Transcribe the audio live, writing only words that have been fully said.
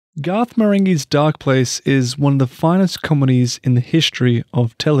Garth Marenghi's Darkplace is one of the finest comedies in the history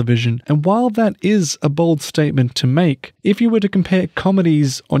of television, and while that is a bold statement to make, if you were to compare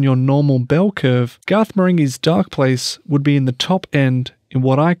comedies on your normal bell curve, Garth Marenghi's Darkplace would be in the top end in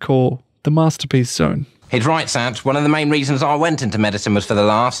what I call the masterpiece zone. He's right, Sanch. One of the main reasons I went into medicine was for the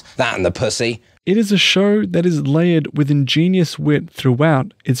laughs. That and the pussy. It is a show that is layered with ingenious wit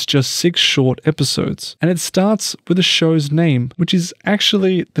throughout its just 6 short episodes, and it starts with the show's name, which is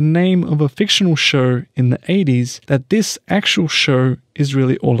actually the name of a fictional show in the 80s that this actual show is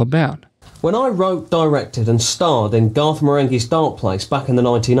really all about. When I wrote, directed and starred in Garth Marenghi's Darkplace back in the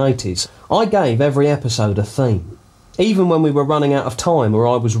 1980s, I gave every episode a theme, even when we were running out of time or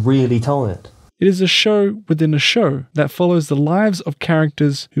I was really tired. It is a show within a show that follows the lives of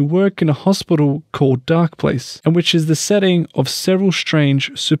characters who work in a hospital called Darkplace, and which is the setting of several strange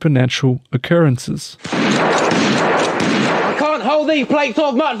supernatural occurrences. I can't hold these plates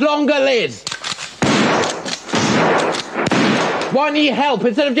off much longer, Liz! Why need help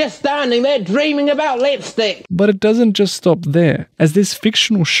instead of just standing there dreaming about lipstick? But it doesn't just stop there, as this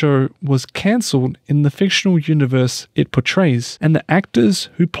fictional show was cancelled in the fictional universe it portrays, and the actors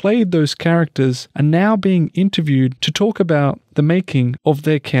who played those characters are now being interviewed to talk about the making of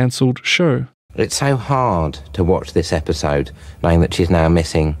their cancelled show. It's so hard to watch this episode, knowing that she's now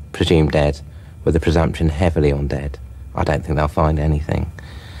missing, presumed dead, with the presumption heavily on dead. I don't think they'll find anything.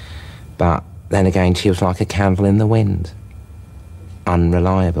 But then again, she was like a candle in the wind.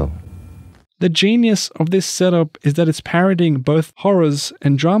 Unreliable. The genius of this setup is that it's parodying both horrors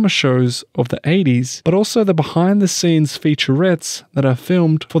and drama shows of the 80s, but also the behind-the-scenes featurettes that are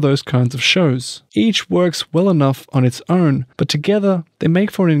filmed for those kinds of shows. Each works well enough on its own, but together they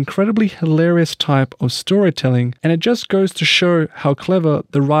make for an incredibly hilarious type of storytelling, and it just goes to show how clever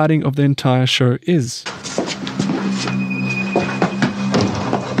the writing of the entire show is.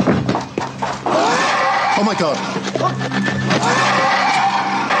 Oh my god!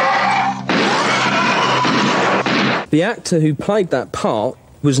 The actor who played that part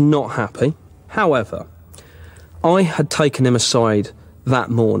was not happy. However, I had taken him aside that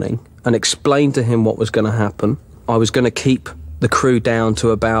morning and explained to him what was going to happen. I was going to keep the crew down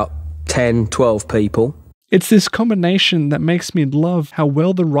to about 10, 12 people. It's this combination that makes me love how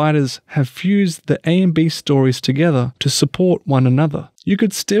well the writers have fused the A and B stories together to support one another. You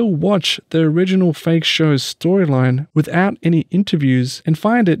could still watch the original fake show's storyline without any interviews and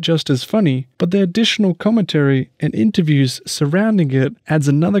find it just as funny, but the additional commentary and interviews surrounding it adds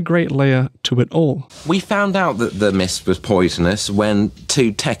another great layer to it all. We found out that the mist was poisonous when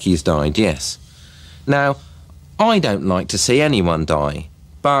 2 techies died, yes. Now, I don't like to see anyone die,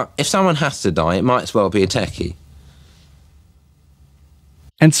 but if someone has to die, it might as well be a techie.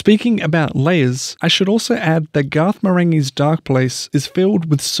 And speaking about layers, I should also add that Garth Marenghi's Darkplace is filled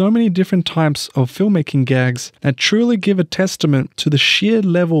with so many different types of filmmaking gags that truly give a testament to the sheer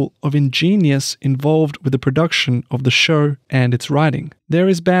level of ingenious involved with the production of the show and its writing. There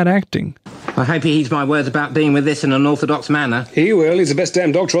is bad acting. I hope he heeds my words about dealing with this in an orthodox manner. He will. He's the best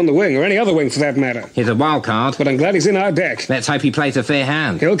damn doctor on the wing, or any other wing for that matter. He's a wild card. But I'm glad he's in our deck. Let's hope he plays a fair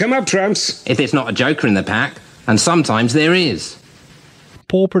hand. He'll come up trumps. If it's not a joker in the pack, and sometimes there is.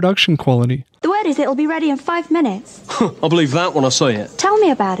 Poor production quality. The word is it'll be ready in 5 minutes. I believe that when I see it. Tell me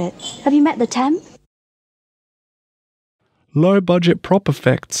about it. Have you met the temp? Low budget prop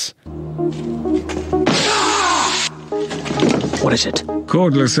effects. What is it?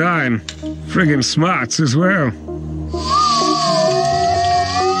 Cordless iron. Friggin' smarts as well.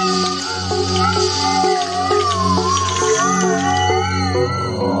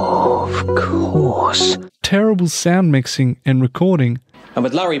 Of course. Terrible sound mixing and recording. And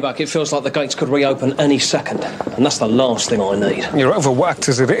with Larry back, it feels like the gates could reopen any second. And that's the last thing I need. You're overworked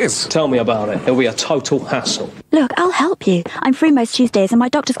as it is. Tell me about it. It'll be a total hassle. Look, I'll help you. I'm free most Tuesdays and my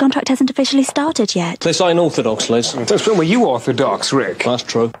doctor's contract hasn't officially started yet. This ain't orthodox, Liz. Just when were you orthodox, Rick? That's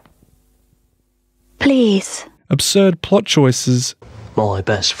true. Please. Absurd plot choices. My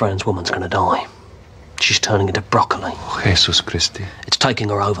best friend's woman's gonna die. She's turning into broccoli. Jesus Christi. It's taking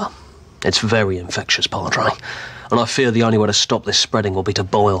her over. It's very infectious, Pollard, and I fear the only way to stop this spreading will be to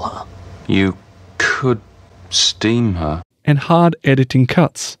boil her. You could steam her. And hard editing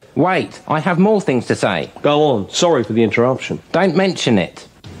cuts. Wait, I have more things to say. Go on. Sorry for the interruption. Don't mention it.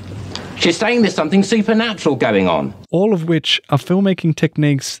 She's saying there's something supernatural going on. All of which are filmmaking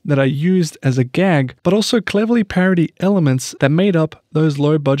techniques that are used as a gag, but also cleverly parody elements that made up those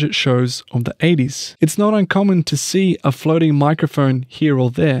low-budget shows of the 80s. It's not uncommon to see a floating microphone here or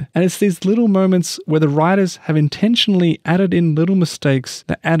there, and it's these little moments where the writers have intentionally added in little mistakes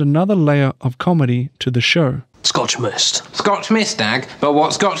that add another layer of comedy to the show. Scotch mist. Scotch mist, Dag? But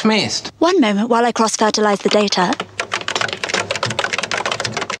what's Scotch mist? One moment while I cross-fertilise the data.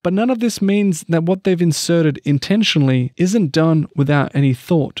 But none of this means that what they've inserted intentionally isn't done without any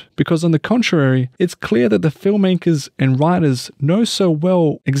thought, because on the contrary, it's clear that the filmmakers and writers know so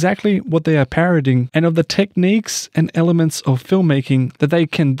well exactly what they are parodying and of the techniques and elements of filmmaking that they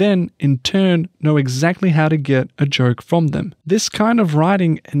can then, in turn, know exactly how to get a joke from them. This kind of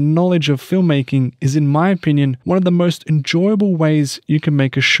writing and knowledge of filmmaking is, in my opinion, one of the most enjoyable ways you can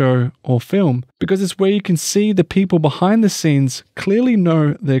make a show or film, because it's where you can see the people behind the scenes clearly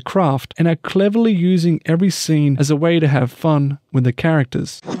know their craft and are cleverly using every scene as a way to have fun with the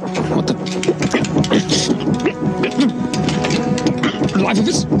characters. What the... life of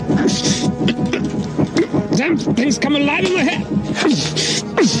this... damn things come alive in my head!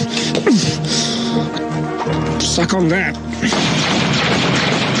 Suck on that.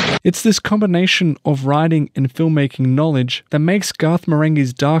 It's this combination of writing and filmmaking knowledge that makes Garth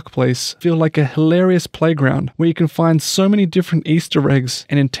Marenghi's Darkplace feel like a hilarious playground where you can find so many different Easter eggs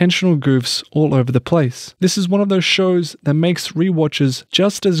and intentional goofs all over the place. This is one of those shows that makes rewatches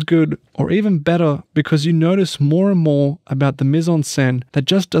just as good or even better because you notice more and more about the mise-en-scène that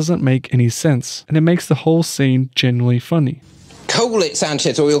just doesn't make any sense, and it makes the whole scene genuinely funny. Cool it,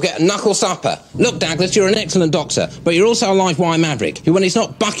 Sanchez, or you'll get a knuckle supper. Look, Douglas, you're an excellent doctor, but you're also a live wire maverick, who when he's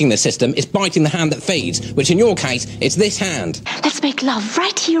not bucking the system, is biting the hand that feeds, which in your case, it's this hand. Let's make love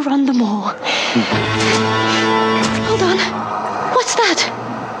right here on the moor. Hold on. What's that?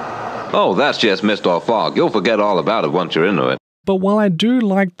 Oh, that's just mist or fog. You'll forget all about it once you're into it. But while I do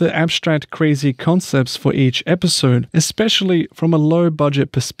like the abstract, crazy concepts for each episode, especially from a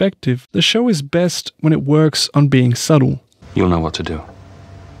low-budget perspective, the show is best when it works on being subtle. You'll know what to do.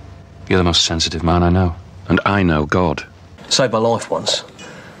 You're the most sensitive man I know. And I know God. Saved my life once.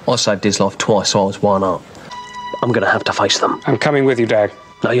 I saved his life twice, so I was one up. I'm going to have to face them. I'm coming with you, Dag.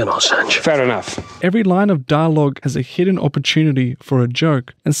 No, you're not, Sanj. Fair enough. Every line of dialogue has a hidden opportunity for a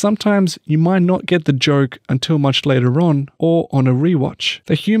joke, and sometimes you might not get the joke until much later on, or on a rewatch.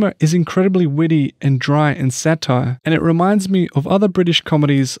 The humour is incredibly witty and dry in satire, and it reminds me of other British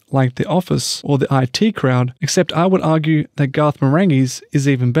comedies like The Office or The IT Crowd, except I would argue that Garth Marenghi's is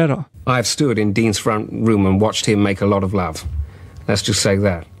even better. I've stood in Dean's front room and watched him make a lot of love. Let's just say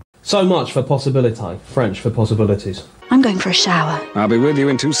that. So much for possibility. French for possibilities. I'm going for a shower. I'll be with you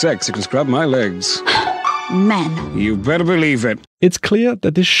in 2 secs. You can scrub my legs. Men. You better believe it. It's clear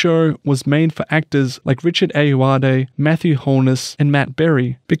that this show was made for actors like Richard Ayoade, Matthew Holness, and Matt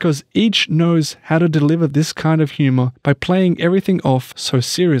Berry, because each knows how to deliver this kind of humour by playing everything off so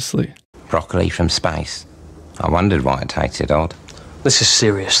seriously. Broccoli from space. I wondered why it tasted odd. This is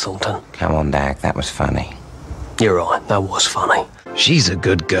serious, Thornton. Come on, Dag, that was funny. You're right, that was funny. She's a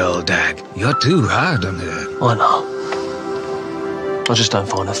good girl, Dag. You're too hard on her. I know. I just don't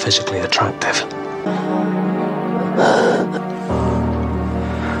find her physically attractive.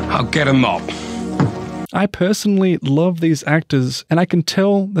 I'll get a mop. I personally love these actors, and I can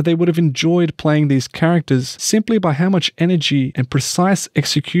tell that they would have enjoyed playing these characters simply by how much energy and precise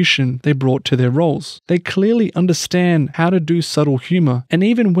execution they brought to their roles. They clearly understand how to do subtle humour, and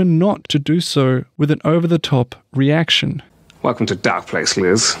even when not, to do so with an over-the-top reaction. Welcome to Darkplace,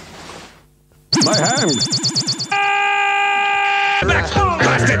 Liz. My hand!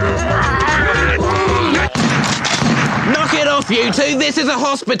 Knock it off, you two! This is a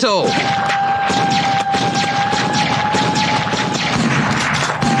hospital!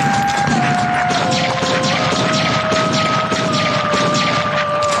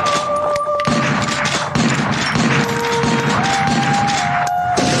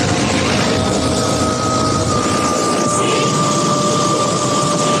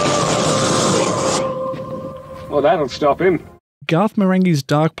 Well, that'll stop him. Garth Marenghi's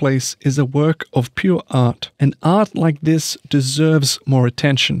Darkplace is a work of pure art, and art like this deserves more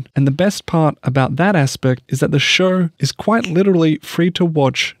attention. And the best part about that aspect is that the show is quite literally free to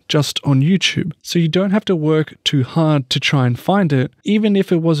watch just on YouTube, so you don't have to work too hard to try and find it, even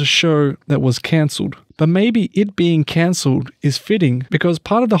if it was a show that was cancelled. But maybe it being cancelled is fitting because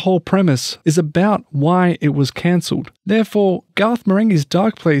part of the whole premise is about why it was cancelled. Therefore, Garth Marenghi's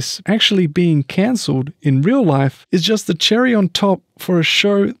Darkplace actually being cancelled in real life is just the cherry on top for a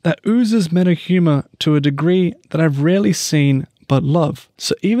show that oozes meta humour to a degree that I've rarely seen but love.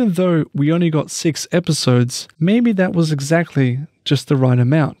 So even though we only got 6 episodes, maybe that was exactly just the right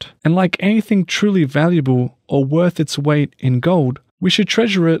amount. And like anything truly valuable or worth its weight in gold, we should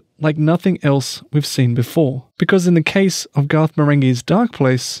treasure it like nothing else we've seen before. Because in the case of Garth Marenghi's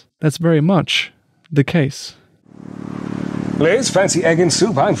Darkplace, that's very much the case. Liz, fancy egg and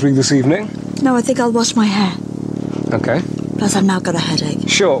soup? I'm free this evening. No, I think I'll wash my hair. Okay. Plus, I've now got a headache.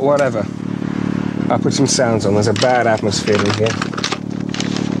 Sure, whatever. I'll put some sounds on. There's a bad atmosphere in here.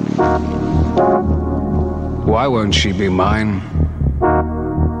 Why won't she be mine?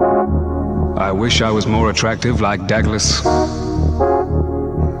 I wish I was more attractive like Douglas.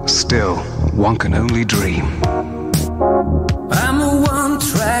 Still, one can only dream. I'm a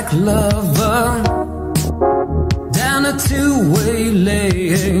one-track lover, down a two-way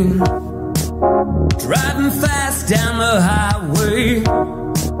lane, driving fast down the highway,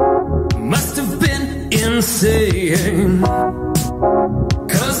 must have been insane,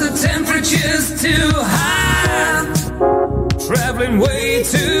 'cause the temperature's too high, traveling way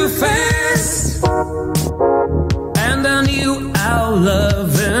too fast, and I knew our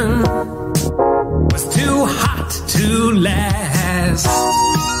loving was too hot to last.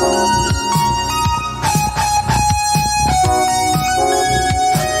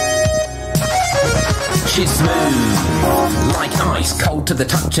 She's smooth, like ice, cold to the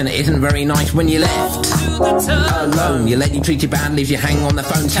touch, and it isn't very nice when you left alone. Your lady treats you bad, leaves you hanging on the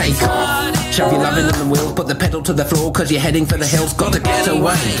phone. Take off, shove your loving in the wheel, put the pedal to the floor, 'cause you're heading for the hills. Got to get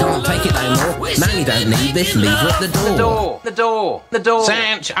away, can't take it no more. Now you don't need this, leave her at the door. The door.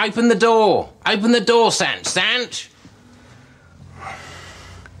 Sanch, open the door. Open the door, Sanch. Sanch.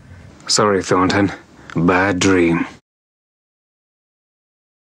 Sorry, Thornton. Bad dream.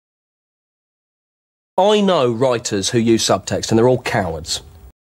 I know writers who use subtext, and they're all cowards.